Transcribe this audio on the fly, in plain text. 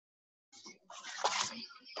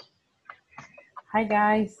Hi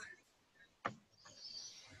guys.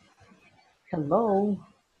 Hello.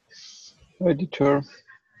 Hi, teacher.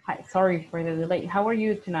 Hi, sorry for the delay. How are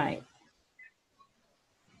you tonight?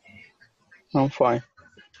 I'm fine.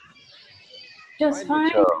 Just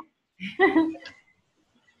Fine, fine. teacher.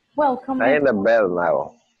 Welcome. I in the bed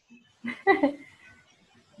now.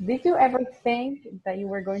 Did you ever think that you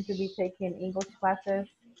were going to be taking English classes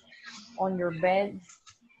on your bed?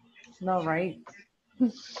 No, right?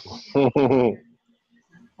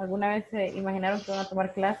 ¿Alguna vez se imaginaron que van a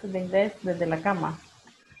tomar clases de inglés desde la cama?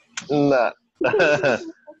 Nah.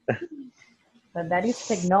 But that is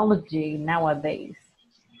technology nowadays.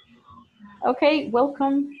 Okay,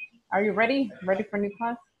 welcome. Are you ready? Ready for new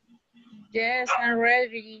class? Yes, I'm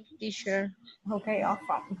ready, teacher. Okay,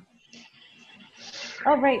 awesome.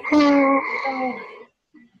 All right. So,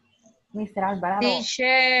 Mr. Alvarado.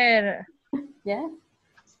 Teacher, Yes?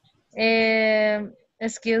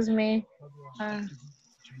 excuse me.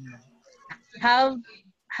 How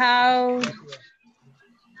how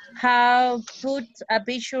put a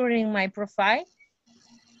picture in my profile?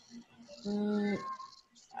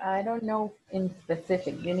 I don't know in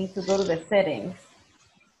specific. You need to go to the settings.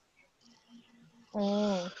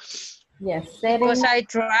 Oh, Yes, because settings.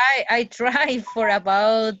 I try for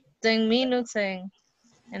about 10 minutes and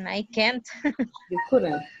I can't. You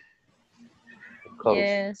couldn't.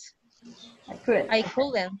 Yes, I couldn't. I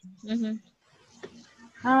couldn't.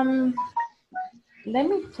 Let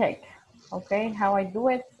me check, okay, how I do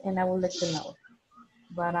it, and I will let you know.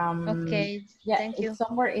 But Okay, yeah, thank it's you.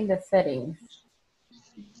 somewhere in the settings.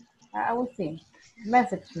 I will see.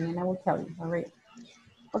 Message me and I will tell you. All right.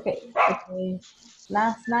 Okay.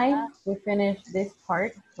 Last night we finished this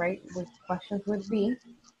part, right, with questions with B.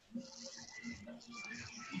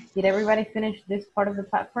 Did everybody finish this part of the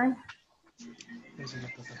platform?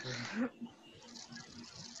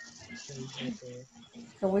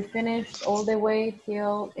 So we finished all the way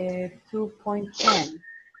till 2.10,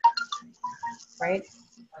 right?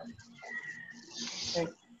 Okay.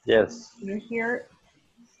 Yes. You're here.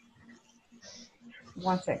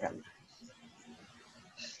 1 second.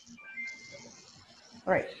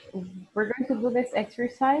 All right, we're going to do this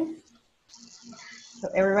exercise. So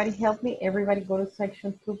everybody help me. Everybody go to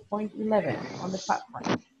section 2.11 on the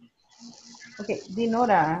platform. Okay,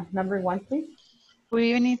 Dinora, number 1, please. Good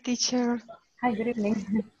evening, teacher. Hi, good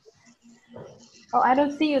evening. Oh, I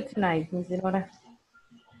don't see you tonight, Miss Dinora.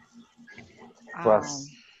 Was.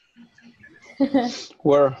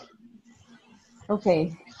 Where?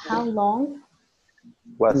 Okay, how long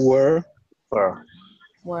Was. Where?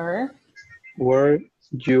 were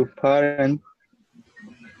Your parents?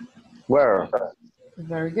 Where?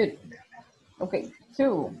 very good. Okay,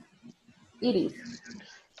 2, it is.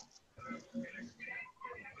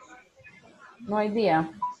 No idea.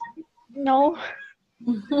 No,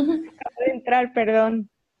 acabo de entrar, perdón.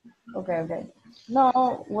 Okay.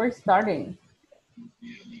 No, we're starting.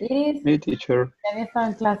 Iris, Me, teacher. ya había estado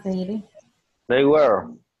en clase, Iris. They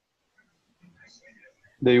were.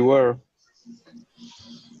 They were.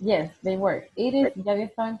 Yes, they were. Iris ya había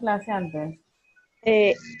estado en clase antes.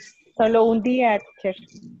 Solo un día, teacher.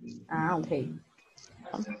 Ah, ok.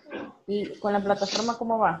 ¿Y con la plataforma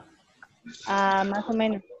cómo va? Más o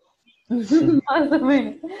menos. Más o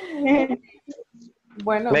menos.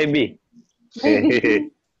 Bueno, Maybe.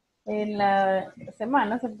 en la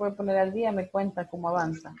semana se puede poner al día, me cuenta cómo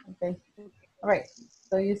avanza. Okay. All right.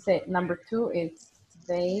 So you say number 2 is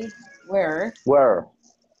they were Where?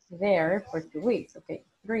 there for 2 weeks. Okay.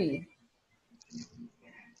 3.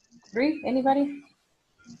 3, anybody?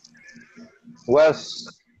 Was.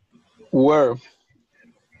 Where?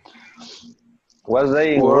 Was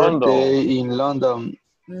they in Were London? they in London?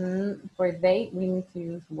 For they, we need to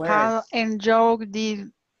use were. How enjoyed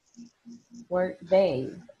did Were they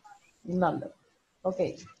in London?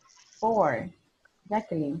 Okay. 4,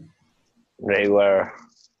 Jacqueline. They were.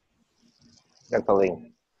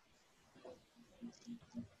 Jacqueline.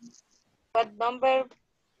 What number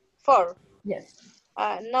 4? Yes.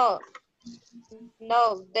 No,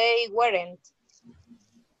 they weren't.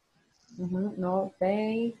 No,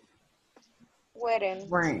 they Weren't.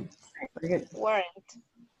 weren't. Very good. Weren't.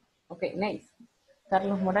 Okay, next.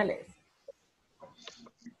 Carlos Morales.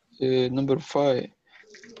 Number 5.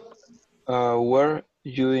 Were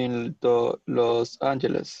you in Los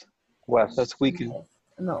Angeles Was. last weekend?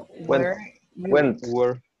 No, Went. were you? Went.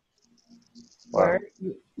 Were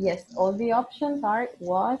you? Yes, all the options are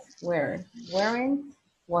was, were, weren't,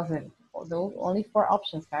 wasn't. Those only 4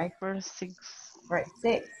 options, guys. first 6? Right,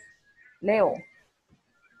 6. Leo.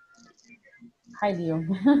 Hi, Leo.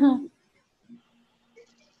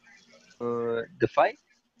 The 5?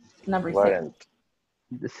 Number 6. Weren't.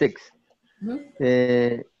 The 6.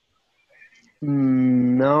 Mhm.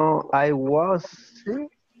 No, I was.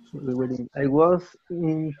 I was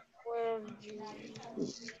in. Were you?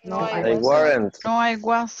 No, No, I I I wasn't. wasn't. weren't. No, I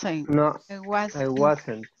wasn't. No, I was I in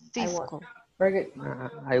wasn't. I was. Cisco. Very good.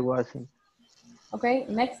 I wasn't. Okay,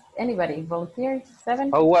 next, anybody? Volunteers?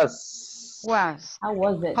 7? I was. Was. How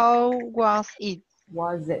was it? How was it?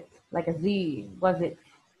 Was it? Like a Z. Was it?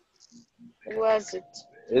 Was it?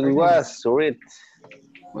 It Very good. was read.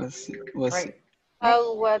 Was Right.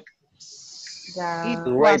 How what? It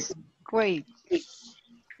The, Right. was great.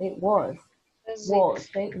 it was. Was Was.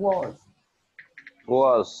 it? Say was.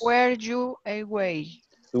 Was. Were you away?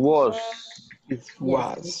 Was. it Yes,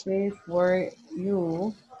 was this is were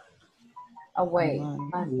you away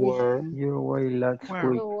last week. were You were last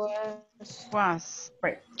Where? week. Was. Was.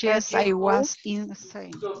 Right. Yes, Were I you go? was in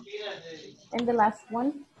Spain. And the last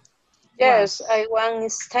one, Yes, Was. I won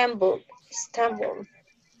Istanbul. Istanbul.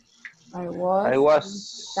 I was I in was.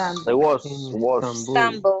 I Istanbul. was. in Was.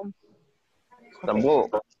 Istanbul. Istanbul. Okay, Istanbul.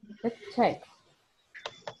 let's check.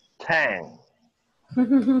 10.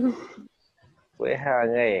 We have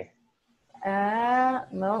a.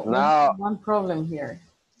 No, we No. have one problem here.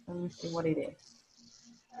 Let me see what it is.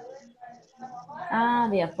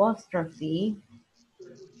 The apostrophe.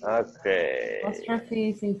 Okay. Apostrophe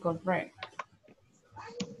is incorrect.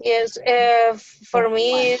 Yes, for That's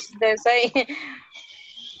me, fine. it's the same.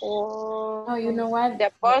 No, you know what? The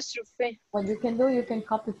apostrophe. What you can do, you can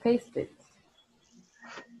copy paste it.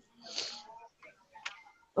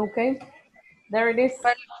 Okay, there it is.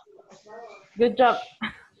 But Good job.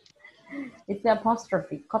 It's the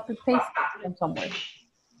apostrophe. Copy paste it from somewhere.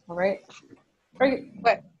 All right. Very good.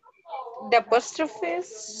 what? The apostrophe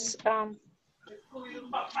is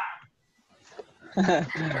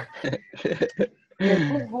Yes,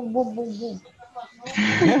 boom, boom, boom, boom, boom.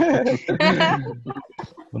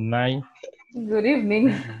 Good night. Good evening.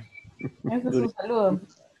 Ese es un saludo.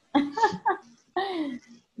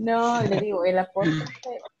 No, le digo, el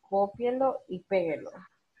apóstrofe, cópielo y péguelo.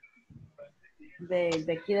 De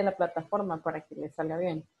aquí de la plataforma para que le salga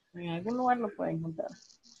bien. En algún lugar lo pueden encontrar.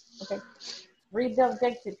 Okay. Read the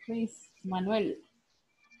objective, please, Manuel.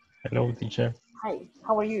 Hello, teacher. Hi,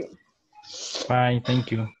 how are you? Fine,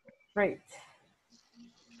 thank you. Great.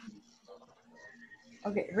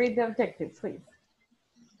 Okay, read the objective, please.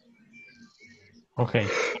 Okay.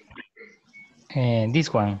 And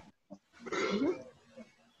this one.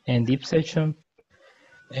 In this section,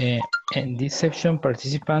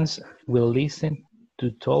 participants will listen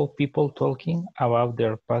to 12 people talking about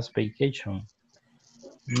their past vacation.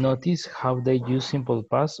 Notice how they use simple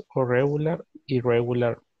past or regular,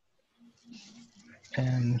 irregular.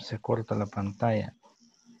 Se corta la pantalla.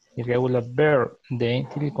 Irregular verb, the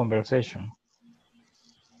entire conversation.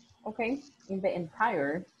 Okay, in the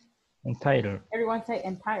entire. Entire. Everyone say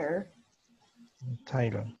entire.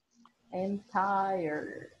 Entire.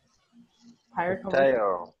 Entire. Entire.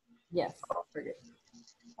 Tire. Yes, very good.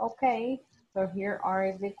 Okay, so here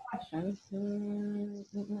are the questions.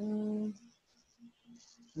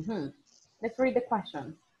 Let's read the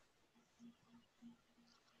questions.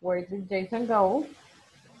 Where did Jason go?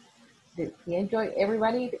 Did he enjoy?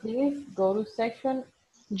 Everybody, please go to section.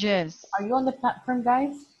 Yes. Are you on the platform,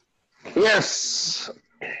 guys? Yes.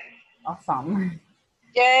 Awesome.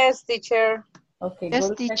 yes, teacher. Okay, Yes, go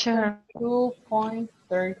to teacher. section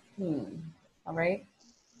 2.13. All right.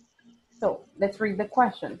 So let's read the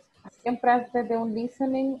questions. Siempre antes de un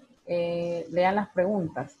listening, lean las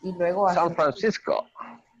preguntas y luego San hacen. Francisco.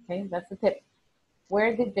 Okay, that's the tip.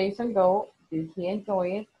 Where did Jason go? Did he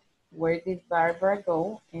enjoy it? Where did Barbara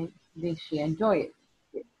go? And did she enjoy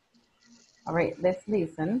it? All right, let's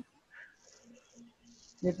listen.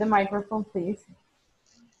 Use the microphone, please,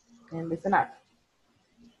 and listen up.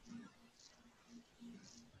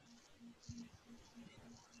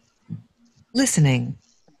 Listening.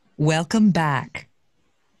 Welcome back.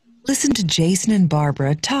 Listen to Jason and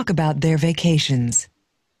Barbara talk about their vacations.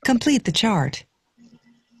 Complete the chart.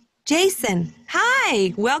 Jason,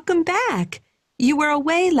 hi, welcome back. You were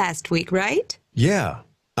away last week, right? Yeah,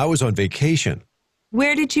 I was on vacation.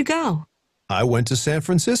 Where did you go? I went to San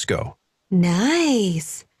Francisco.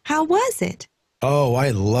 Nice. How was it? Oh,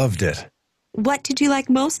 I loved it. What did you like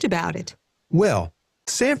most about it? Well,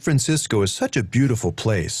 San Francisco is such a beautiful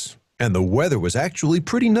place, and the weather was actually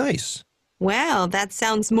pretty nice. Well, that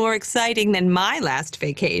sounds more exciting than my last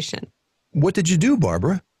vacation. What did you do,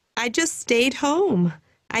 Barbara? I just stayed home.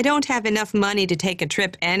 I don't have enough money to take a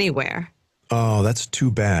trip anywhere. Oh, that's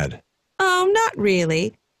too bad. Oh, not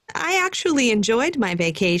really. I actually enjoyed my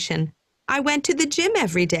vacation. I went to the gym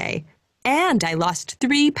every day, and I lost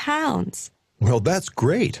 3 pounds. Well, that's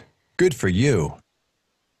great. Good for you.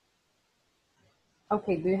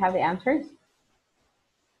 Okay, do you have the answers?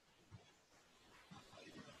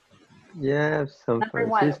 Yes, San Number one,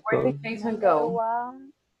 where Francisco. did Jason go?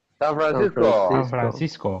 One, San San Francisco. San Francisco.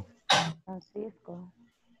 Francisco. Francisco.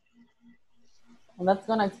 Well, that's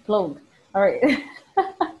gonna explode. All right.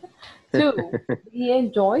 Two, did he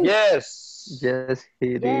enjoy? Yes. Yes,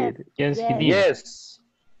 he Yes. did. Yes, he did. Yes.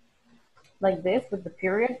 Like this with the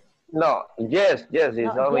period? No. Yes. Yes.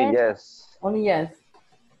 It's No, only yes. yes. Only yes.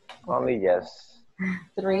 Only yes.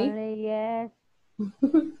 Three, Only yes.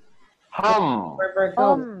 Hum. wherever it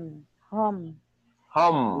goes. Home.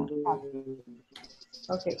 Hum.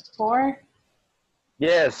 Okay, four.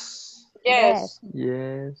 Yes. Yes.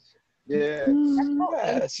 Yes. Yes.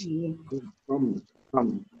 That's so easy.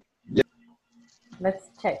 Let's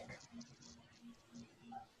check.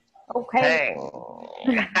 Okay, Tang.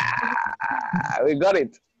 We got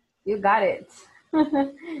it. you got it.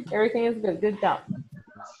 Everything is good. Good job.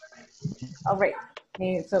 All right.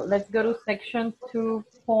 Okay, so let's go to section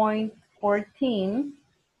 2.14.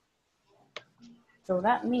 So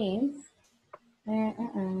that means,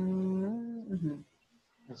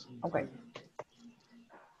 okay.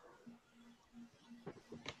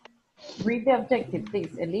 Read the objective,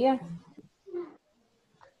 please, Elias.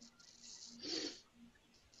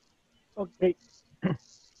 Okay.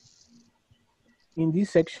 In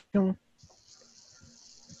this section,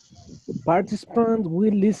 participants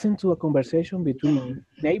will listen to a conversation between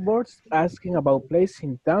neighbors asking about places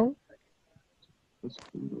in town.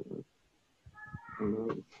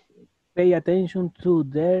 Pay attention to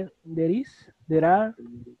there are,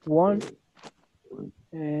 one,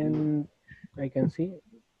 and I can see.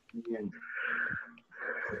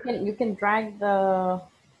 You can drag the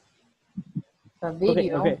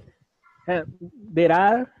video. Okay. There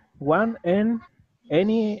are one and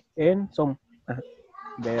any and some.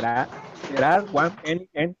 There are one any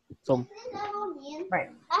and some.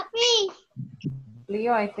 Right.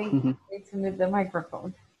 Leo, I think you need to mute the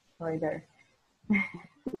microphone right there.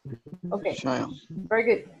 Okay, very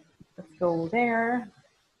good. Let's go there.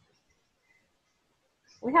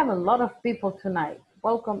 We have a lot of people tonight.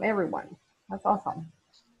 Welcome, everyone. That's awesome.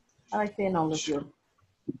 I like seeing all of you.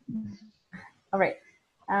 All right.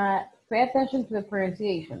 Pay attention to the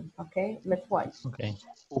pronunciation, okay? Let's watch. Okay.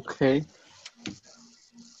 Okay.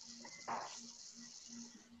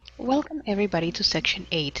 Welcome everybody to section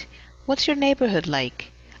 8. What's your neighborhood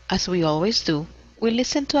like? As we always do, we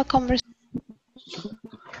listen to a conversation.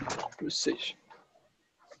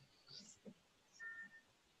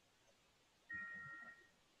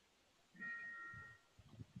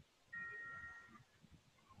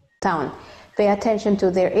 Town. Pay attention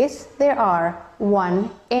to there is, there are,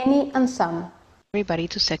 one, any, and some. Everybody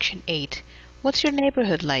to section 8. What's your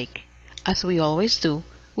neighborhood like? As we always do,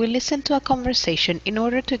 we listen to a conversation in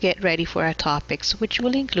order to get ready for our topics, which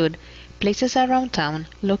will include places around town,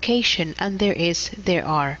 location, and there is, there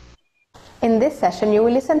are. In this session, you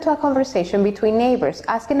will listen to a conversation between neighbors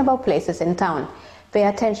asking about places in town. Pay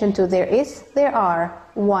attention to there is, there are,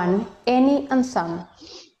 one, any, and some.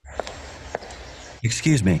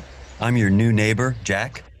 Excuse me, I'm your new neighbor,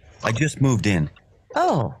 Jack. I just moved in.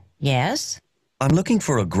 Oh, yes? I'm looking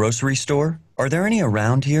for a grocery store. Are there any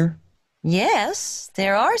around here? Yes,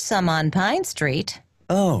 there are some on Pine Street.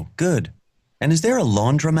 Oh, good. And is there a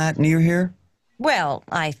laundromat near here? Well,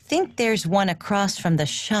 I think there's one across from the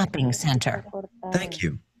shopping center. Thank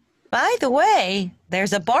you. By the way,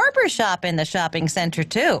 there's a barber shop in the shopping center,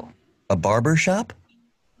 too. A barber shop?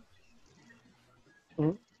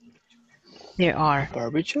 There are.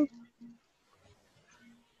 Barber shop?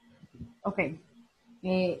 Okay.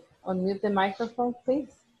 Unmute the microphone, please.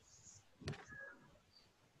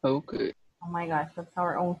 Okay. Oh my gosh, that's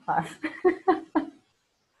our own class.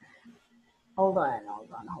 Hold on.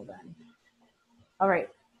 All right.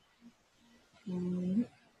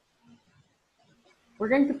 We're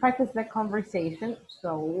going to practice that conversation.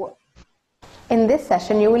 So, in this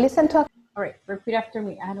session, you will listen to a... All right, repeat after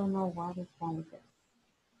me. I don't know what is wrong with it.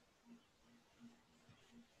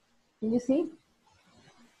 Can you see?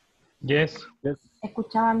 Yes.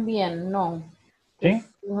 ¿Escuchaban bien? No. ¿Sí?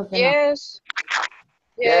 Yes.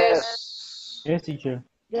 Yes, teacher.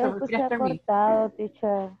 Yo escuché cortado,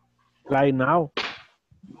 teacher. Right now.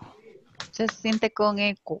 Se siente con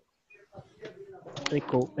eco.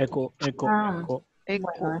 Eco. Bueno,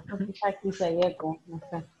 eso quizá aquí se hay eco, no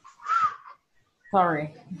sé.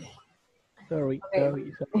 Sorry. Sorry.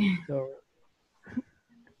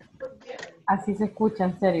 Así se escucha,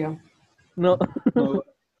 en serio. No.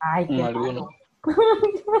 Ay, qué Alguno.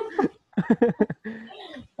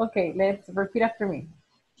 Okay, let's repeat after me.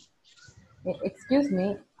 Excuse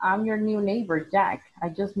me, I'm your new neighbor, Jack. I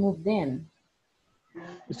just moved in.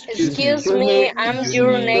 Excuse Excuse me, me, I'm your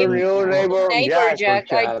your new neighbor, neighbor, Jack.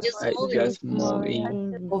 Jack. I Jack, just I moved in. just moved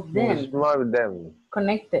in. Moved It's in. more of them.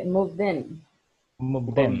 Connected, moved in. Move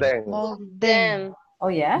More them. them. Move them. Them. Oh,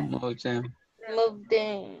 yeah? Moved them. Moved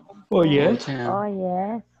in. Oh, Moved yes. them. Oh,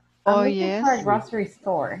 yes. I'm Oh, looking for a yes. grocery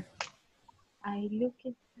store. I'm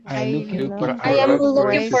looking for Look I for am a looking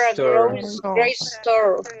grocery for a store. grocery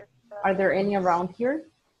store. Are there any around here?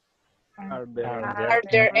 Are there Are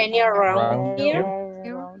there any around around here?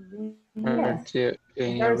 here? Are Yes, there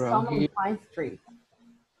any there's around some on here? Pine Street.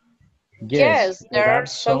 Yes, Yes, there there are are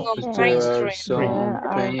some some on Pine There streets. are Street. some There on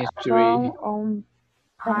are Pine some Street. on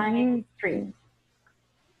Pine Street.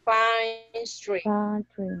 Pine Street.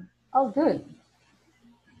 country. Oh, good.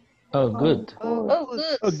 Oh, Oh, good. good. Oh, good.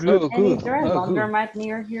 oh Oh, good? And is good. there a Oh, good. laundromat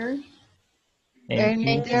near here? And And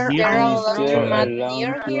is is there there a a Is there a laundromat? laundromat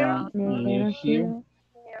near here? laundry near Near here?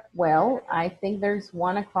 here. Well, I think there's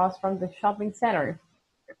one across from the shopping center.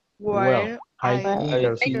 Well, I think I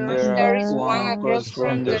there's think I one think there there are is There one one are across across from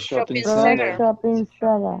from the the shopping shopping from center. center. shopping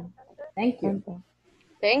center. Thank you. Center.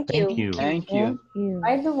 Thank you. Thank you. Thank you. Thank you.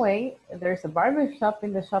 By the way, there's a barber shop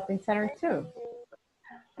in the shopping center too.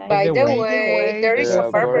 By By the the way, way, there is There a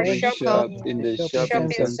are barber barber shop shop in in The the shopping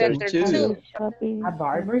shopping shopping center center too. center At too. too. the shopping A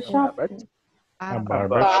barber shop? center. a A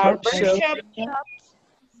barber barber shop? Barber shop. shop.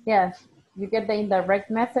 Yes. You get the indirect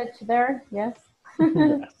message there? Yes. All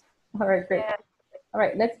Yes. right, great. All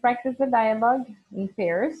right, let's practice the dialogue in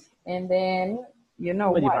pairs and then you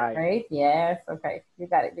know With the what, vibe. right? Yes. Okay. You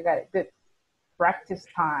got it. You got it. Good. Practice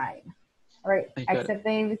time. All right. I got it. Accept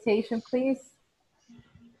the invitation, please.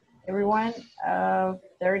 Everyone.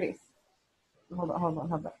 There it is. Hold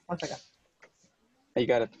on. 1 second. I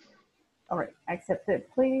got it. All right. Accept it,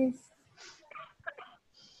 please.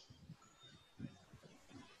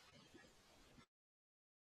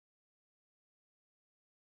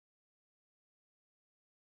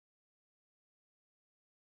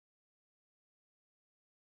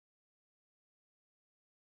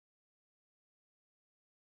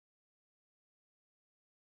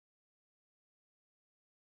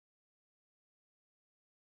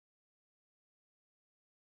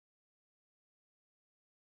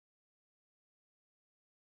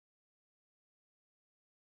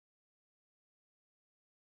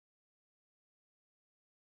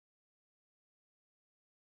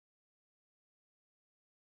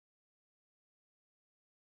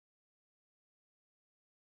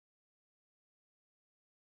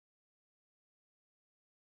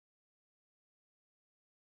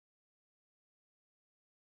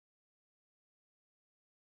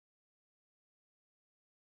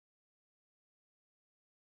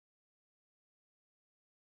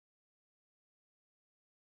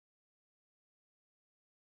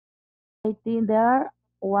 I think there are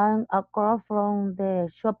one across from the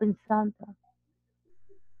shopping center.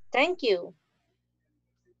 Thank you.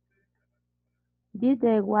 Did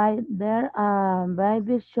the white there a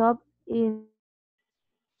baby shop in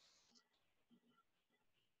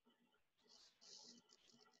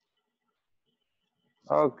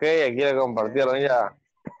Ok, aquí le compartieron ya.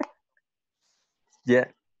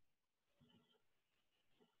 Yeah.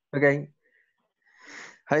 Okay.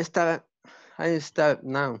 I start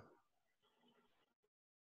now.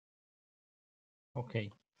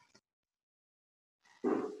 Okay.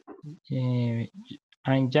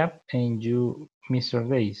 I'm Jap and you, Mr.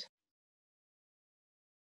 Days.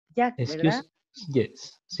 Jack, Excuse, ¿verdad?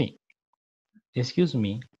 yes, sí. Excuse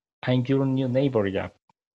me, I'm your new neighbor, Jap.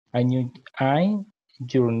 I'm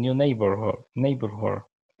your new neighborhood.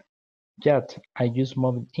 Yet, I just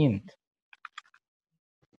moved in.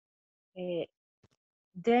 Eh,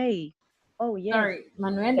 Day. Oh, yes. Sorry,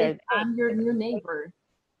 Manuel, Mr. I'm your new neighbor.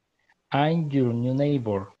 I'm your new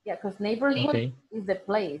neighbor. Yeah, because neighborhood Okay. is the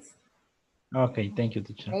place. Okay, thank you,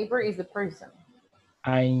 teacher. Neighbor is the person.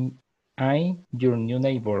 I'm your new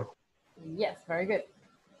neighbor. Yes, very good.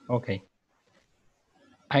 Okay.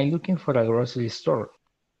 I'm looking for a grocery store.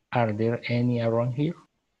 Are there any around here?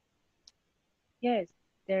 Yes,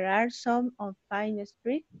 there are some on Pine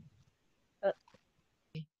Street.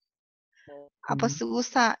 Pues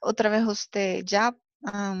gusta otra vez usted, ya,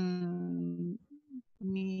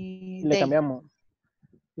 mi Le day. cambiamos.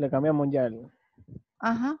 Le cambiamos ya el.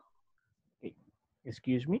 Ajá. Okay.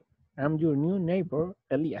 Excuse me. I'm your new neighbor,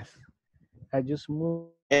 Elias. I just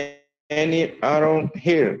moved. Any around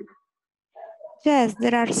here? Yes,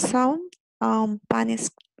 there are some on Pine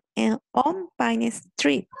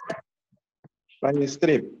Street. Pine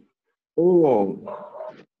Street. Oh,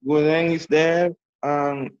 good name is there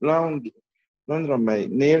and laundromat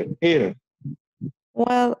near here.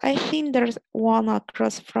 Well, I think there's one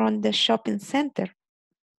across from the shopping center.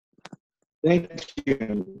 Thank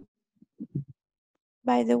you.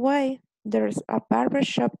 By the way, there's a barber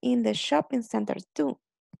shop in the shopping center too.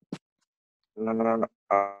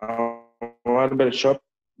 Barber shop.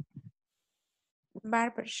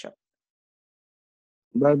 Barber shop.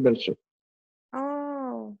 Barber shop.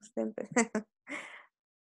 Oh, simple.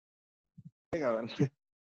 Okay,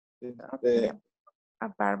 Okay, a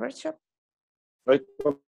barber shop.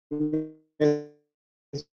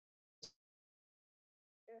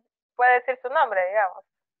 Puede decir su nombre, digamos,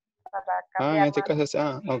 para En cambiar este más.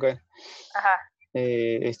 caso, ok. Ajá.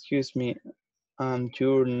 Excuse me, I'm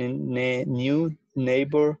your new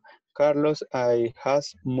neighbor, Carlos. I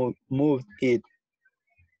has moved it.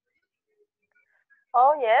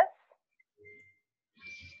 Oh, yes.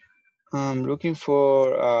 I'm looking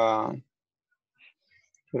for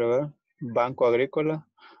Banco Agrícola.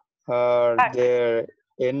 Are there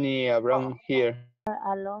any around here?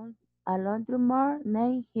 A laundromat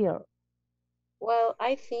near here. Well,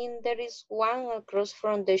 I think there is one across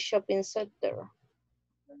from the shopping center.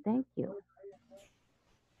 Thank you.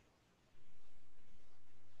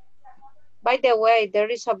 By the way, there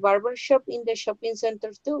is a barber shop in the shopping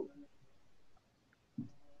center too.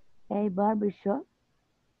 A barber shop.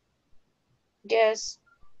 Yes,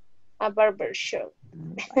 a barber shop.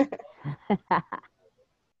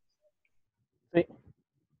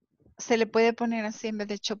 Se le puede poner así en vez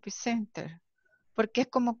de shopping center, porque es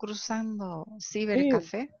como cruzando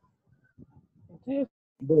cibercafé.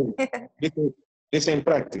 Listen,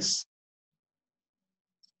 practice.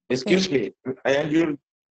 Excuse me, I am your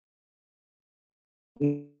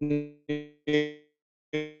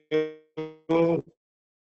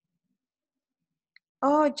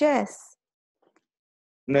Oh, yes.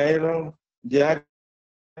 neighbor, Jack.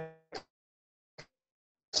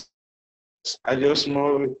 I just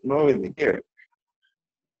moved here.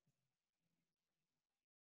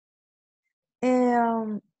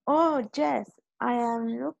 Oh, yes. I am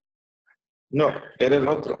look. No, era el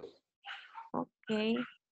otro. Okay.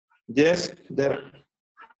 Yes, there.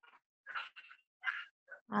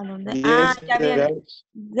 ¿A dónde? Yes, Ya there viene.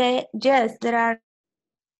 are. Yes, there are.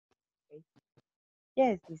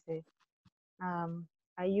 Yes, dice.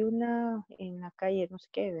 Hay una en la calle, no sé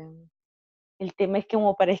qué. El tema es que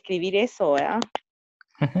como para escribir eso, ¿verdad?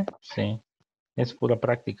 Sí, es pura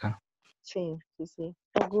práctica. Sí, sí, sí.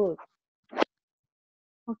 Oh, good.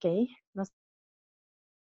 Ok. No sé.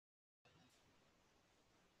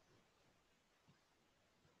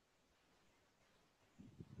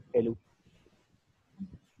 Hello.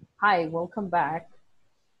 Hi, welcome back.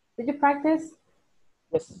 Did you practice?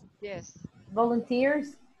 Yes. Yes.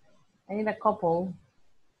 Volunteers? I need a couple.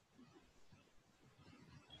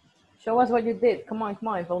 Show us what you did. Come on,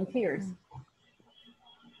 volunteers.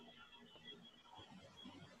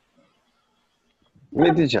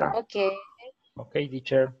 Me, teacher. Okay. Okay,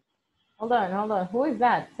 teacher. Hold on. Who is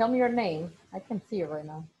that? Tell me your name. I can see it right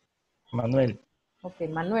now. Manuel. Okay,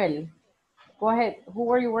 Manuel. Go ahead. Who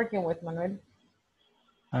were you working with, Manuel?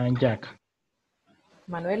 And Jack.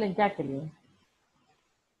 Manuel and Jacqueline.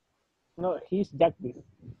 No, he's Jack.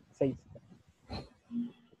 Says.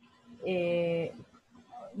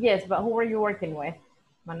 Yes, but who were you working with,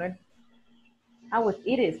 Manuel? I was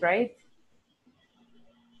Iris, right?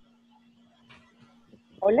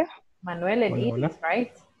 Hola. Manuel and Hola, Iris, hola.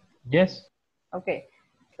 right? Yes. Okay,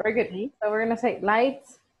 very good. So we're gonna say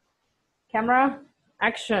lights, camera,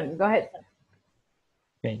 action. Go ahead.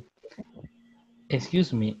 Okay.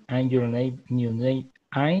 Excuse me, I'm your new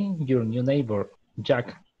neighbor,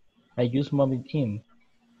 Jack. I just moved in.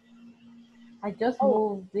 I just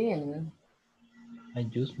moved in. I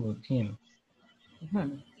just moved in.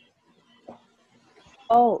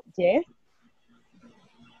 Oh, yes.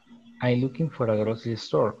 I'm looking for a grocery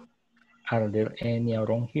store. Are there any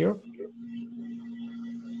around here?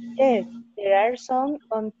 Yes, there are some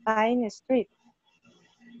on Pine Street.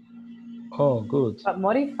 Oh, good. But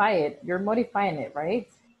modify it. You're modifying it, right?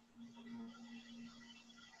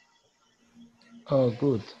 Oh,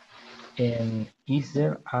 good. And is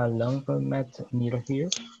there a laundromat near here?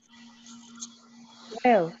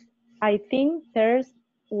 Well, I think there's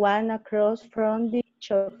one across from the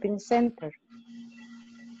shopping center.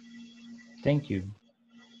 Thank you.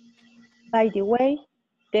 By the way,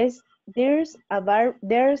 there's a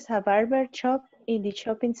barber shop in the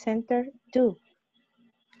shopping center too.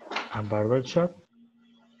 A barber shop?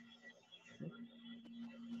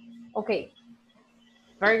 Okay.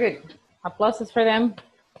 Very good. Applauses for them.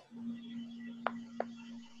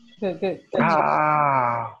 Good.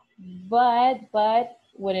 Ah. But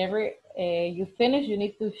whenever you finish, you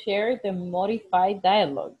need to share the modified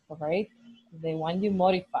dialogue, all right? The one you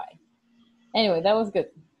modify. Anyway, that was good.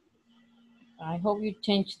 I hope you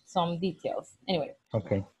changed some details. Anyway,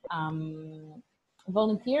 Okay.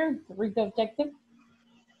 volunteer to read the objective.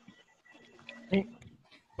 In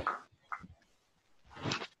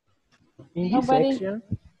this Nobody. section,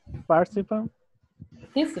 participants.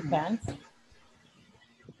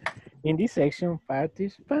 In this section,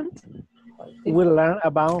 participants will learn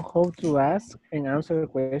about how to ask and answer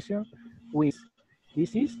questions with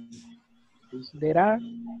this is, there are,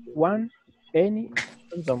 one, any,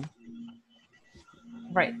 and some.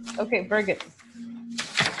 Right. Okay, very good.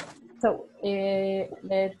 So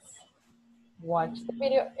let's watch the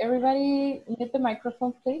video. Everybody mute the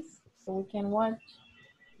microphone, please, so we can watch.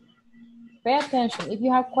 Pay attention. If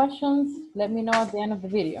you have questions, let me know at the end of the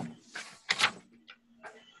video.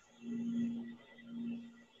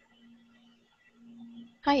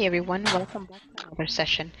 Hi everyone, welcome back to another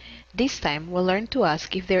session. This time we'll learn to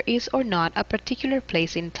ask if there is or not a particular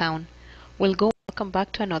place in town. Welcome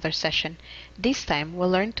back to another session. This time we'll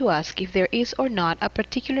learn to ask if there is or not a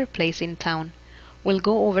particular place in town. We'll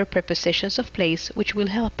go over prepositions of place which will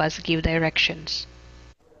help us give directions.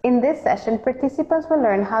 In this session, participants will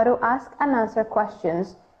learn how to ask and answer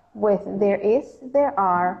questions with there is, there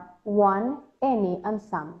are, one, any, and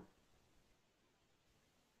some.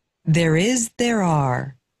 There is, there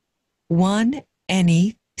are. One,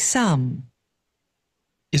 any, some.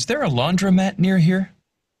 Is there a laundromat near here?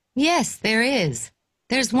 Yes, there is.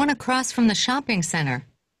 There's one across from the shopping center.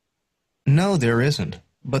 No, there isn't,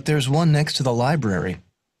 but there's one next to the library.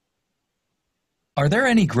 Are there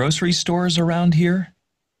any grocery stores around here?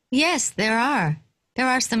 Yes, there are. There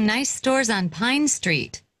are some nice stores on Pine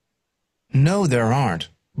Street. No, there aren't,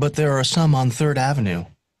 but there are some on 3rd Avenue.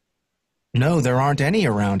 No, there aren't any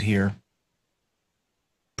around here.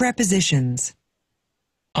 Prepositions.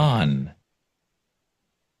 On.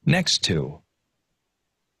 Next to.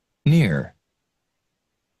 Near.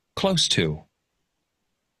 Close to.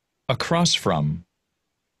 Across from.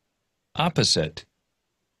 Opposite.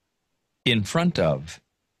 In front of.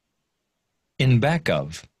 In back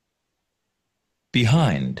of.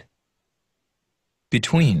 Behind.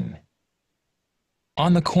 Between.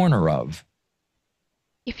 On the corner of.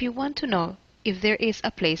 If you want to know if there is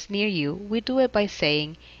a place near you, we do it by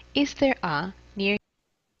saying, is there a near?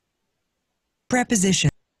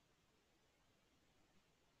 Preposition.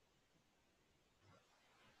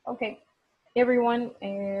 Okay, everyone,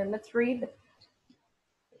 let's read.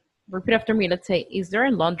 Repeat after me. Let's say, is there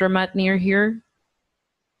a laundromat near here?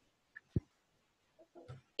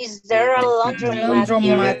 Is there a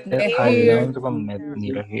laundromat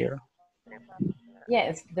near here?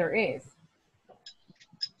 Yes, there is.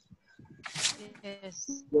 Yes,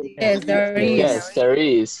 there is. Yes, there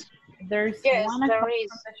is. There's one across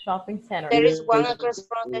from the shopping center. There is one across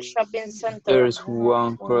from the shopping center. There's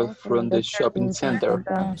one across from the shopping center.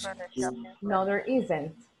 No, there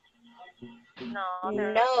isn't.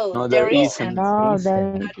 No, there isn't. No,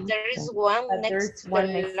 there is one next to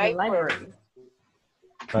the library.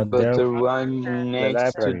 But the one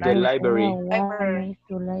next to the library.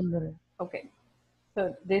 Okay,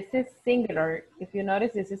 so this is singular. If you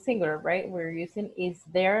notice, this is singular, right? We're using is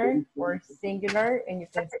there or singular, and you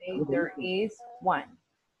can say there is one.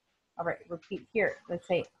 All right, repeat here. Let's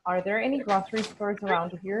say, are there any grocery stores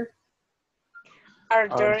around here? Are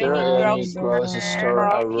there any grocery stores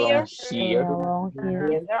around here? Yes,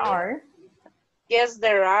 there are. Yes,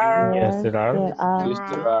 there are. Yes, there are. Yes,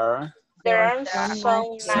 there are. There are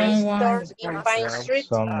some nice stores in Pine Street.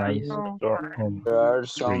 Some nice store on There are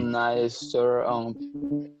some nice stores on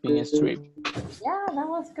Pine Street. Yeah, that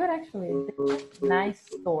was good actually. Nice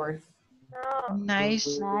stores. Nice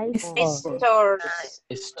Stores.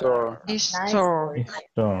 Store. store.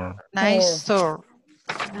 Nice store.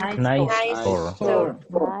 nice store.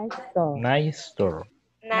 Nice store.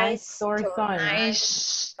 Nice store. Nice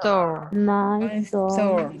store. Nice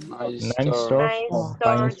store. Nice store on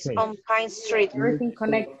Pine Street. On Pine Street. Everything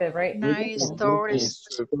connected, right? Nice stores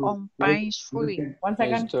on Pine Street. One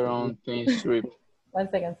second. Store on Pine Street. 1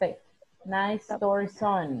 second. Say, nice stores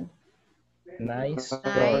on. Nice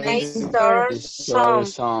store. Nice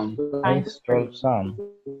stores on Nice stores on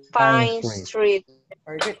Pine Street.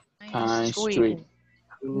 Very good. Pine Street.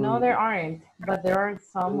 No, there aren't, but there are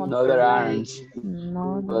some. No, there aren't.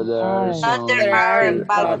 But there are some. Not there aren't,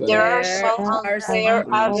 but there are some on Fair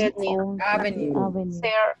Avenue.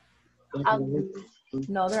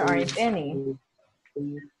 No, there aren't any.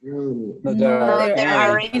 No, there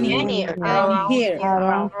aren't any around here.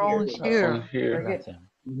 Around here. Very good.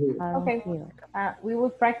 Okay, we will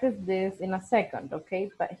practice this in a second, okay?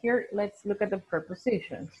 But here, let's look at the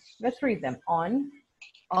prepositions. Let's read them. On,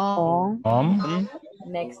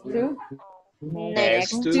 next to,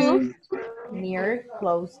 Next to, near,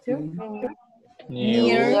 close to,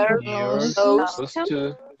 near, close to,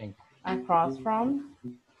 to, across from,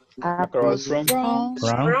 across from,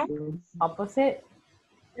 opposite,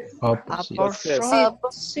 opposite,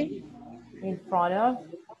 in front of,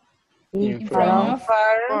 in front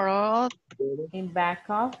of, in back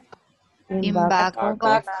of, in back back of,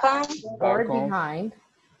 of, or back of, behind,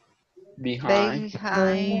 behind,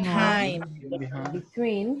 behind, behind,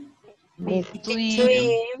 between,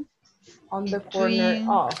 between, on the corner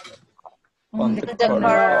of. on the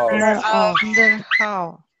corner of. under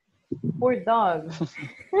how. Poor dog.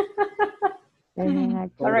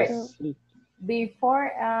 All right.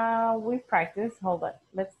 Before we practice, hold on.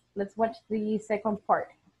 Let's watch the second part.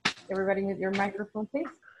 Everybody mute your microphone, please.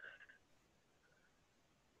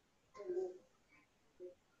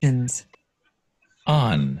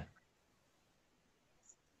 On.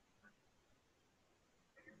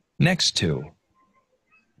 Next to.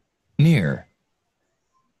 Near.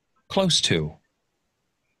 Close to.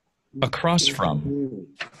 Across from.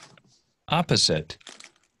 Opposite.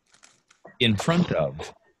 In front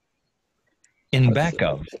of. In back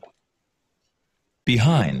of.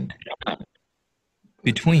 Behind.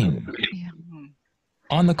 Between.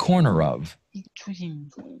 On the corner of.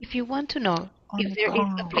 If you want to know if there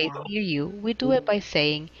is a place near you, we do it by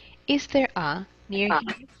saying, is there a near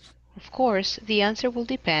here? Of course, the answer will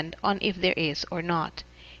depend on if there is or not.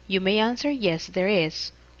 You may answer yes, there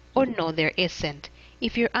is, or no, there isn't.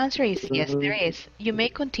 If your answer is yes, there is, you may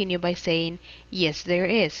continue by saying, yes, there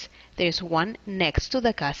is. There's one next to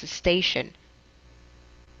the gas station.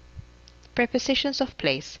 Prepositions of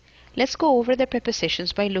place. Let's go over the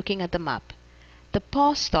prepositions by looking at the map. The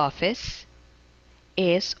post office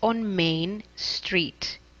is on Main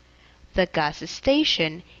Street. The gas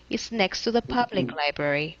station is next to the public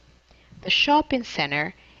library. The shopping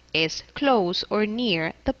center is close or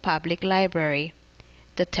near the public library.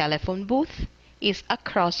 The telephone booth is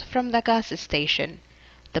across from the gas station.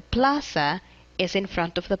 The plaza is in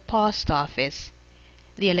front of the post office.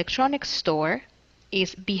 The electronics store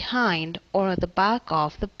is behind or the back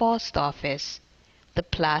of the post office. The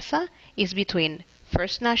plaza is between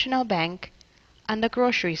First National Bank and the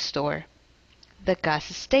grocery store. The gas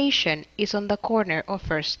station is on the corner of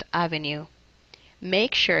First Avenue.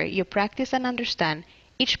 Make sure you practice and understand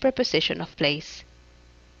each preposition of place.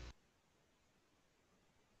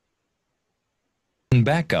 In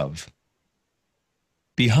back of.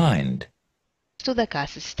 Behind. To the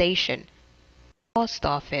gas station. Post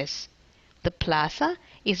office. The plaza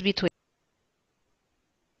is between.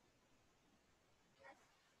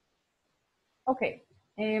 Okay.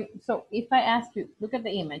 So if I ask you, look at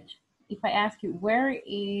the image. If I ask you, where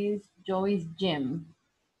is Joey's gym?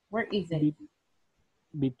 Where is it?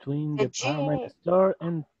 Between the department store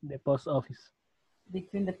and the post office.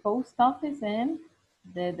 Between the post office and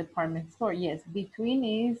the department store. Yes, between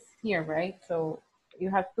is here, right? So you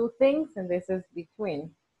have two things and this is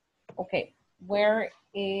between. Okay, where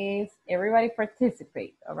is, everybody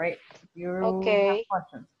participate, all right? You have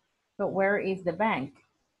questions. So where is the bank?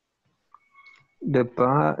 The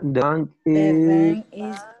bank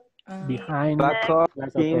is behind back of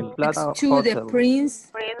Plaza Next to Hotel. the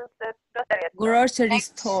Prince grocery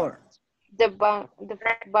store. The bank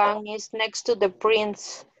is next to the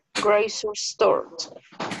Prince grocery store.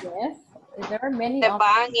 Yes, there are many. The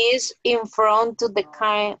bank is in front to the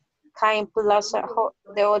Kind Plaza,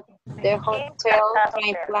 the hotel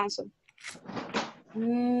Kind Plaza.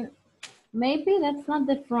 Maybe that's not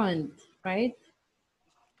the front, right?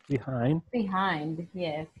 Behind. Behind,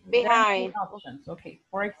 yes. Behind. Options. Okay,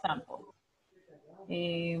 for example,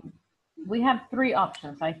 we have three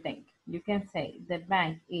options, I think. You can say the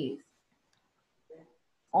bank is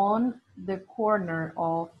on the corner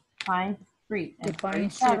of Pine Street and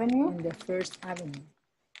First Avenue, and the First Avenue,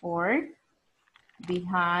 or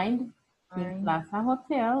behind King Plaza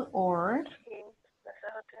Hotel, or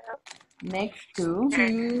next to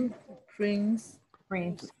Prince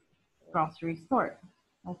grocery store.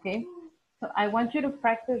 Okay, so I want you to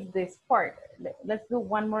practice this part. Let's do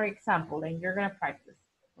one more example and you're gonna practice,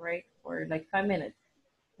 right, for like 5 minutes.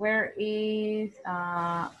 Where is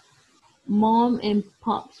Mom and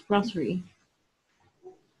Pop's grocery?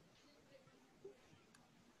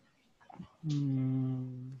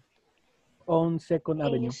 On Second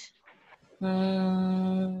Avenue.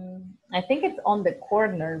 I think it's on the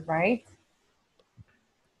corner, right?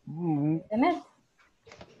 Isn't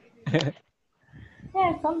it?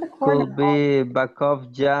 Yeah, it's on the corner. Could be back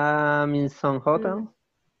of Jamison Hotel.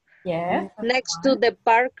 Yes. Next to the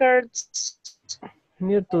Parker's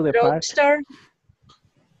Near to the park. drugstore.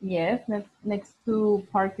 Yes, next to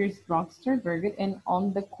Parker's Drugstore, very good, and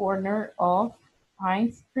on the corner of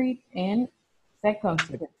Pine Street and Second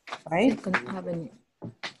Street, right? Second Avenue.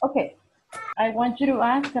 Okay, I want you to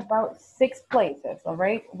ask about 6 places, all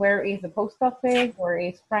right? Where is the post office? Where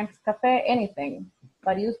is Frank's Cafe? Anything,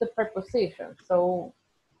 but use the preposition. So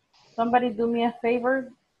somebody do me a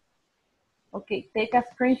favor. Okay, take a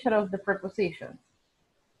screenshot of the preposition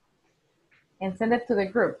and send it to the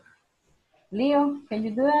group. Leo, can you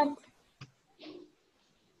do that?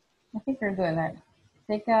 I think you're doing that.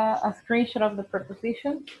 Take a screenshot of the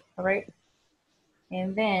preposition, all right?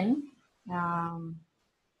 And then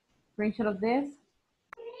screenshot of this.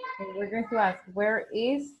 And we're going to ask, where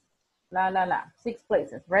is la la la? 6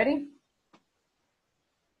 places. Ready?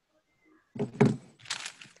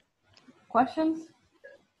 Questions?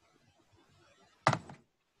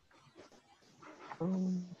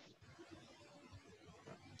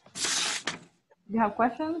 You have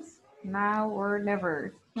questions? Now or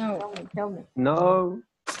never? No. Tell me. No.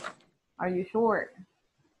 Are you sure?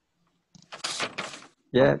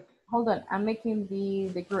 Yeah. Hold on. I'm making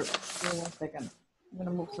the group. Give me 1 second. I'm going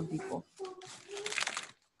to move some people.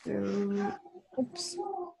 Oops.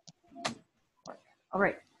 All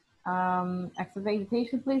right. Accept the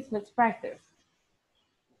invitation, please. Let's practice.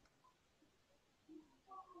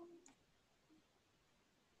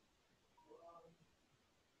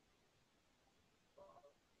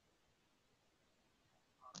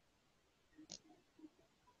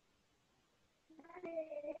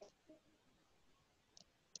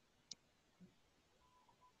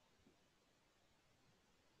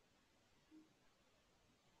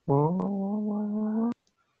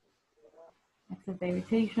 Accept the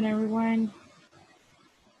invitation, everyone.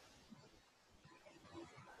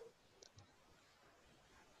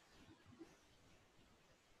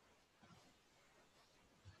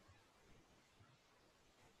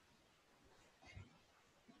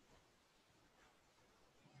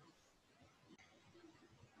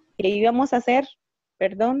 ¿Qué íbamos a hacer?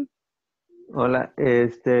 Perdón. Hola,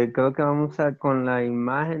 creo que vamos a con la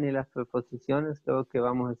imagen y las preposiciones, creo que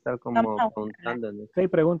vamos a estar como preguntándonos. 6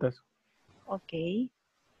 preguntas. Ok.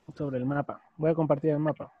 Sobre el mapa. Voy a compartir el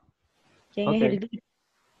mapa. ¿Quién es el ducho?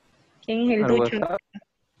 ¿Quién es el ducho?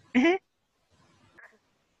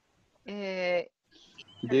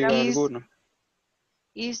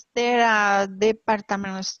 Is there a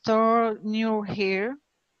department store near here?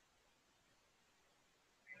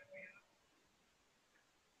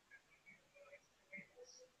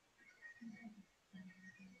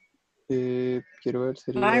 Quiero ver,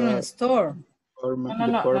 sería... Department store.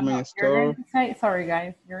 Department store. You're going to say, sorry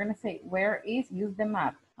guys, you're going to say, where is, use the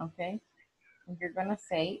map, okay? And you're going to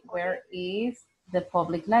say, where is the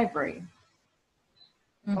public library?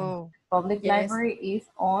 Oh. Public library is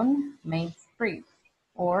on Main Street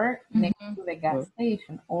or next to the gas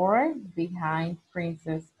station or behind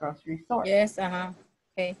Princess Grocery Store. Yes,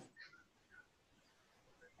 okay.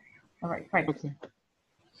 All right, practice. Okay.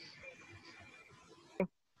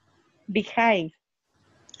 Behind.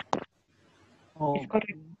 Oh,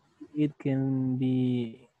 it can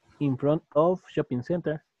be in front of shopping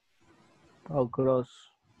center. Across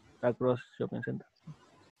shopping center.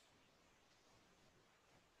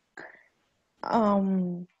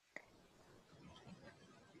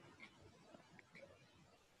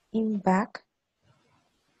 In back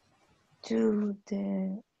to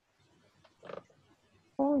the...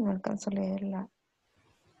 Oh, no alcanzo a leerla.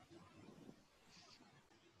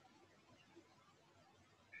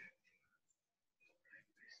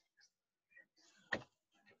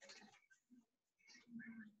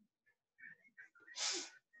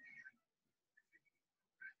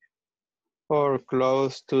 Or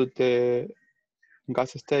close to the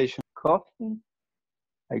gas station. Coffee,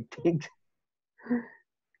 I think.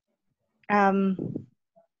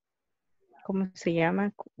 ¿Cómo se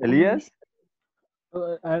llama? Elias?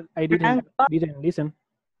 I didn't listen.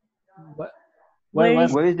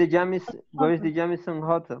 Where is the Jamison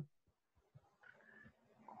Hotel?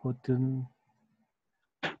 Hotel.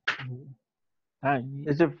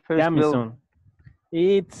 It's the first Jamison.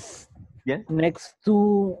 It's next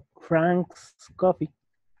to Frank's Coffee.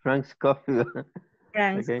 Frank's Coffee.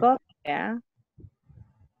 Frank's Coffee, yeah.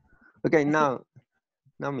 Okay, now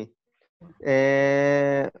me.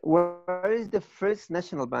 Where is the First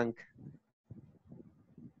National Bank?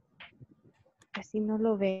 Casi no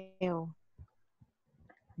lo veo.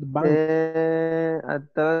 The bank.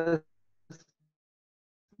 At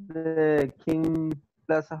the King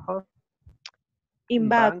Plaza Hall. In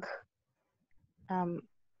back.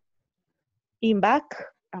 In back.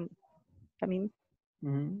 I mean.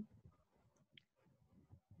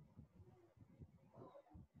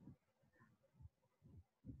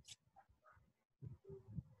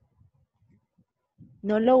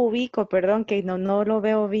 No lo ubico, perdón, que no lo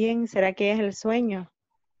veo bien. ¿Será que es el sueño?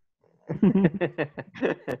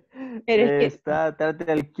 Pero es que... Está atrás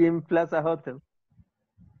del King Plaza Hotel.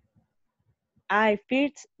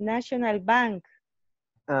 First National Bank.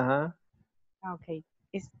 Ajá. Ok.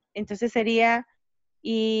 Entonces sería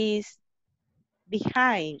is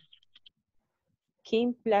behind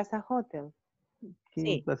King Plaza Hotel.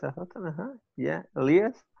 King Plaza Hotel, ajá. Yeah.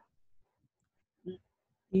 Elias?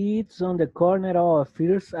 It's on the corner of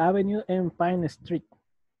First Avenue and Pine Street.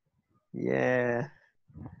 Yeah.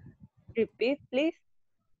 Repeat, please.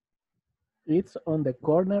 It's on the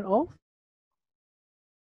corner of.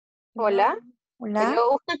 Hola. Hola.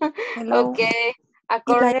 Hello. Hello. Okay. ¿Y la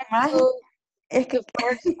According imagen? Es que, to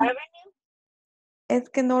First Avenue. es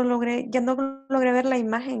que no logré, ya no logré ver la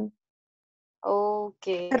imagen.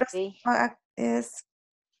 Okay. Pero es,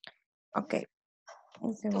 ok,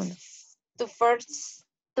 un segundo. To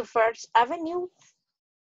First Avenue.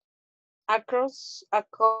 Across a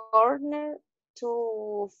corner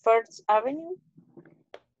to First Avenue.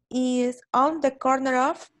 Is on the corner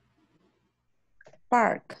of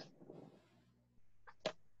Park.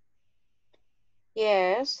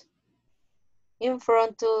 Yes. In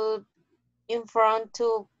front to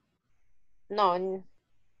no.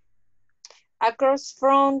 Across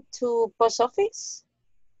from to post office.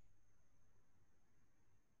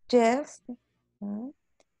 Yes.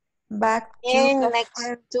 Back to And the next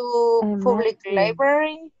to public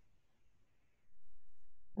library.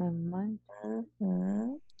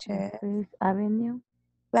 Yes. Fifth Avenue.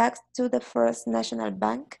 Back to the First National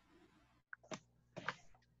Bank.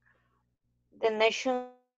 Then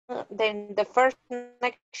the First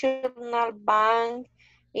National Bank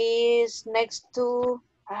is next to,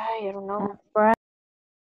 I don't know.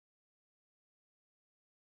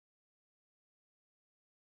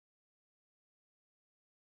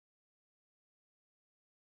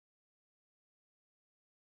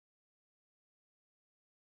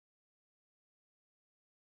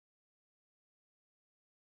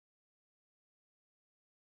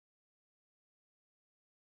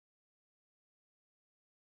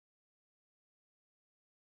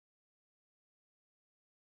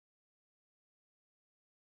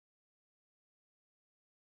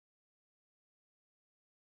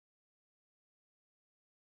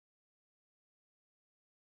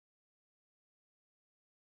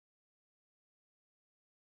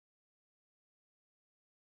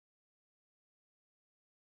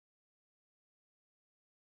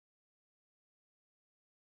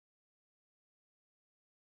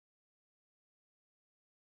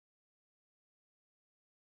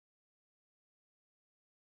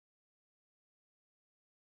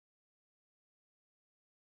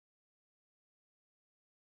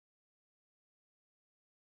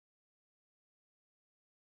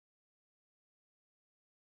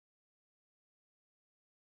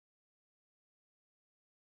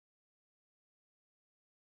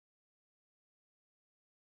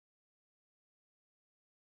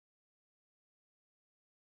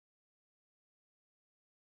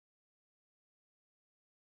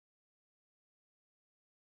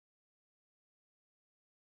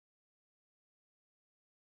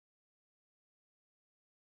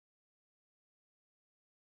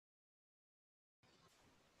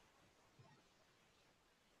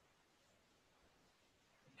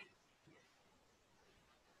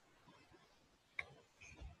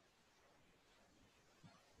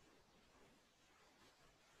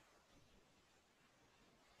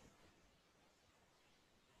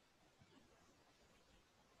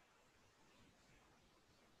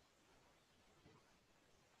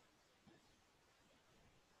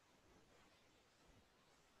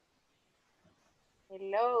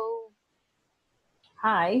 Hello.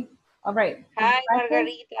 Hi. All right. Hi,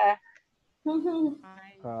 Margarita.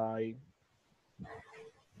 Hi.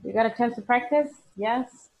 You got a chance to practice?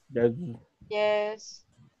 Yes? Yes. Yes.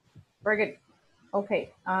 Very good.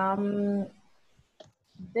 Okay.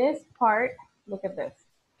 This part, look at this.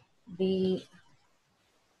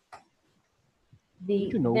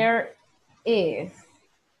 There is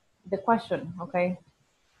the question, okay?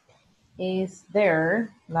 Is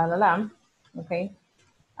there, la la la, okay?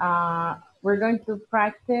 We're going to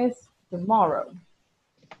practice tomorrow,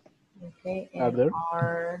 okay? And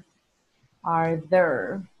are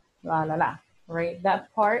there, la la la, right?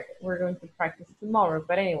 That part we're going to practice tomorrow.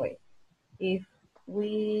 But anyway, if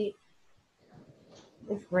we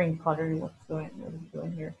It's green color. What's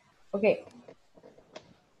doing here? Okay.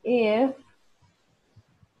 If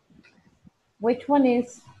which one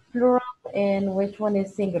is plural and which one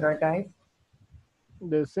is singular, guys?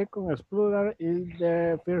 The second is plural,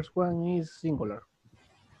 the first one is singular.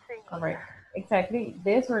 All right, exactly.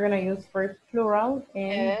 This we're going to use for plural,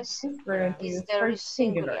 and Yes. this we're going to use for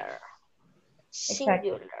singular. Exactly.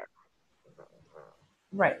 Singular.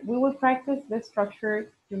 Right. We will practice this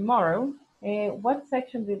structure tomorrow. What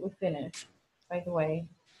section did we finish, by the way?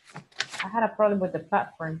 I had a problem with the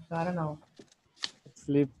platform, so I don't know.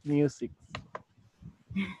 Sleep music.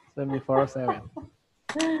 24/7.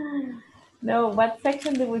 No, what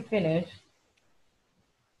section did we finish?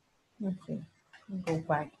 Let's see. Go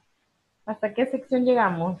back. ¿Hasta qué sección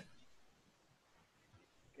llegamos?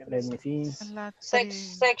 Let me see.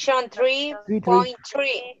 Section 3.3.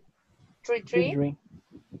 3.3?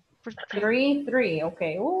 3.3,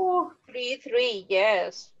 okay. Ooh. 3.3,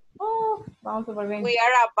 yes. Oh, vamos super bien. We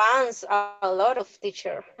are advanced a lot of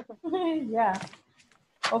teacher. Yeah.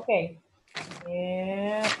 Okay.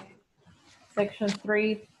 Yeah. Section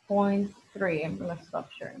 3.3. I'm going to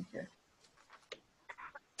stop sharing here.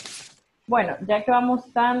 Bueno, ya que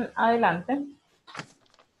vamos tan adelante,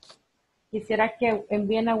 quisiera que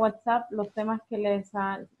envíen a WhatsApp los temas que se les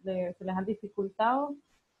han dificultado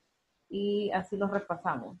y así los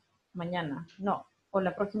repasamos mañana. No, o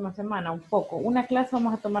la próxima semana un poco. Una clase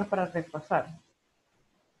vamos a tomar para repasar,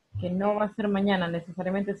 que no va a ser mañana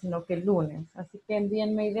necesariamente, sino que el lunes. Así que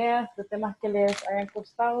envíenme ideas de temas que les hayan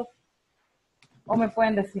costado o me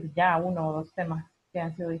pueden decir ya 1 o 2 temas que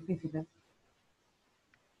han sido difíciles.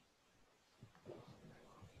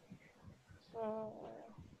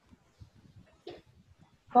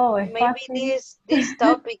 Todo es Maybe fácil. this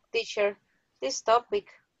topic, teacher. This topic.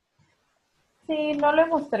 Sí, no lo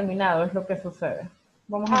hemos terminado, es lo que sucede.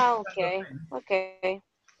 Vamos a Okay.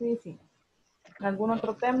 Sí, sí. ¿Algún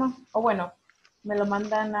otro tema? O bueno, me lo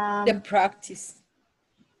mandan a... The practice.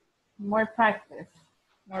 More practice.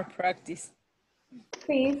 More practice.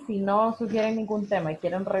 Sí, si no sugieren ningún tema y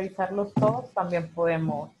quieren revisarlos todos, también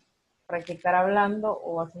podemos practicar hablando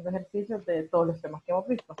o haciendo ejercicios de todos los temas que hemos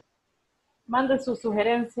visto. Manden sus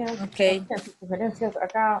sugerencias. Okay. Sus sugerencias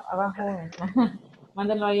acá abajo.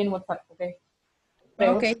 Mándenlo ahí en WhatsApp, ¿ok?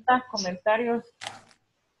 Preguntas, comentarios.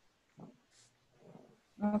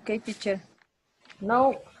 Okay, teacher.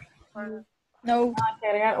 No. No. Nada que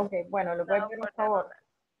agregar. Ok, bueno, les voy a pedir un favor.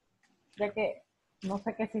 Ya que no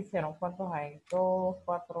sé qué se hicieron. ¿Cuántos hay? 2,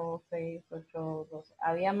 4, 6, 8, 12.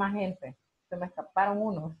 Había más gente. Se me escaparon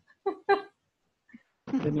unos.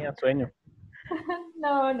 Tenía sueño.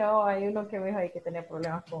 No, hay uno que me dijo ahí que tenía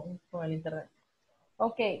problemas con el internet.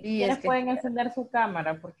 Ok, ¿quiénes pueden encender su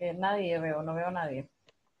cámara? Porque no veo a nadie.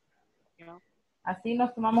 Así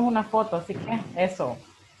nos tomamos una foto, así que eso.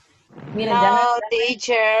 Miren, no, ya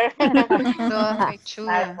teacher.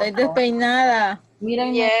 Estoy despeinada.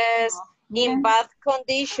 Miren. Yes, in bad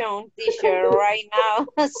condition, teacher, right now.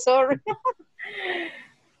 Sorry.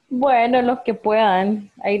 Bueno, los que puedan.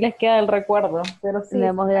 Ahí les queda el recuerdo. Pero sí.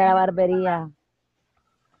 Tenemos que ir a la barbería.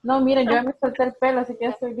 No, miren, yo ya me solté el pelo, así que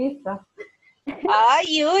ya estoy lista. Ah,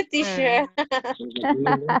 you, teacher.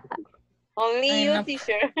 Only you,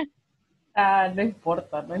 teacher. Ah, no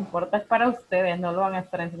importa. Es para ustedes, no lo van a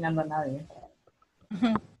estar enseñando a nadie.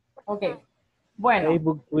 Ok, bueno.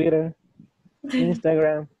 Facebook, Twitter,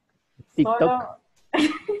 Instagram, TikTok.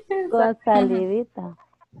 Con salidita.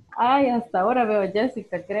 Ay, hasta ahora veo a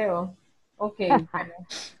Jessica, creo. Ok, bueno,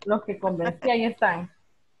 los que convencí, ahí están.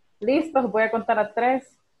 ¿Listos? Voy a contar a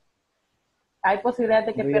 3. Hay posibilidad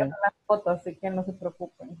de que pierdan las fotos, así que no se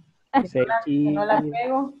preocupen. Si no la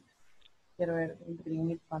pego, quiero ver,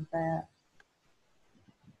 imprimir pantalla.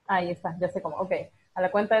 Ahí está, ya sé cómo. Ok, a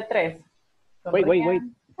la cuenta de 3. Wait.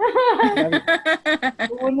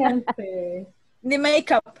 Únanse. The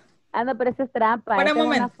makeup. Ah, no, pero eso es trampa. Para esa es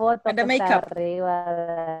una foto the que makeup. está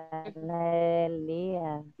arriba de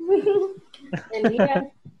Elías. Elías,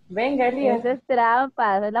 venga, Elías. Eso es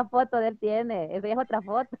trampa, esa es la foto de él tiene. Esa es otra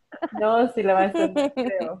foto. No, si la va a hacer,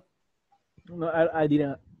 creo. No,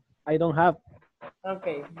 I don't have. Ok,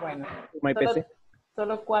 bueno. My PC.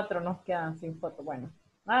 Solo 4 nos quedan sin foto. Bueno.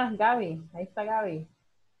 Ah, Gaby, ahí está Gaby.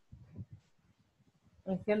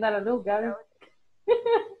 Encienda la luz, Gaby.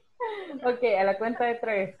 Ok, a la cuenta de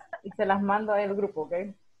 3 y se las mando al grupo, ¿ok?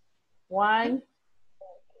 1,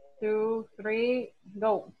 2, 3,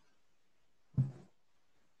 go.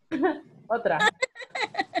 Otra.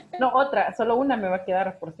 No, otra. Solo una me va a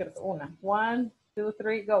quedar, por cierto. Una. 1, 2,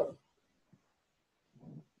 3, go.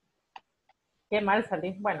 Qué mal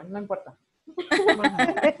salí. Bueno, no importa.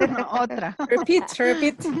 Otra.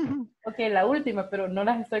 Repeat. Ok, la última, pero no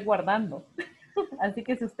las estoy guardando. Así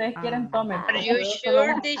que si ustedes quieren, tomen. Are you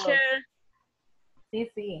sure, teacher? Sí,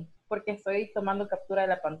 sí, porque estoy tomando captura de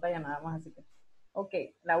la pantalla nada más, así que. Ok,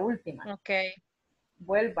 la última. Ok.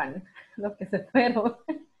 Vuelvan, los que se fueron.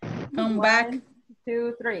 Come back. 1,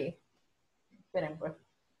 2, 3. Esperen, pues.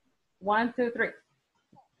 1, 2, 3.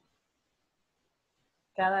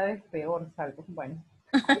 Cada vez peor salgo. Bueno.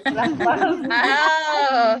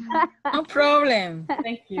 No problem.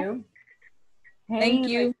 Thank you. Thank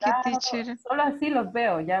you. ¿Qué teacher? Solo así los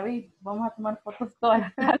veo, ya vi. Vamos a tomar fotos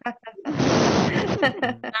todas.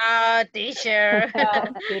 Oh, teacher.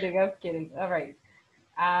 I'm kidding. All right.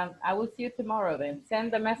 I will see you tomorrow then.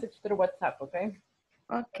 Send the message through WhatsApp, okay?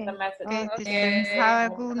 Okay. Send the message. Okay, teacher.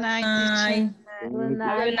 Have a good night, teacher. Good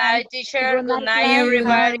night. Good night, teacher. Good Good night, night, class. Have a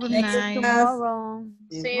everybody. good Next night. class. Tomorrow.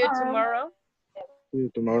 See you tomorrow. See you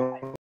tomorrow.